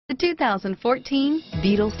The 2014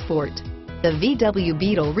 Beetle Sport. The VW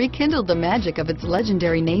Beetle rekindled the magic of its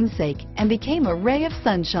legendary namesake and became a ray of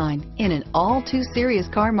sunshine in an all-too-serious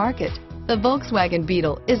car market. The Volkswagen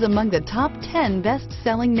Beetle is among the top 10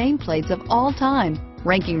 best-selling nameplates of all time,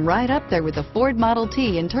 ranking right up there with the Ford Model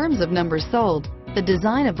T in terms of numbers sold. The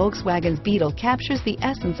design of Volkswagen's Beetle captures the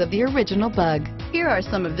essence of the original bug. Here are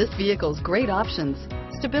some of this vehicle's great options: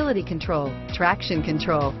 stability control, traction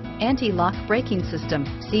control, anti-lock braking system,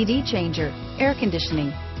 CD changer, air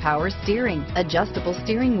conditioning, power steering, adjustable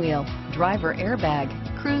steering wheel, driver airbag,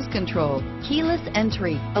 cruise control, keyless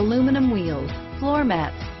entry, aluminum wheels, floor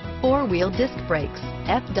mats, four-wheel disc brakes,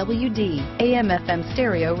 FWD, AM/FM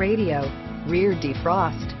stereo radio, rear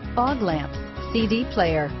defrost, fog lamps, CD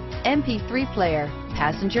player, MP3 player,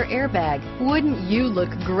 passenger airbag. Wouldn't you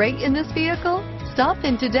look great in this vehicle? Stop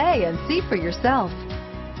in today and see for yourself.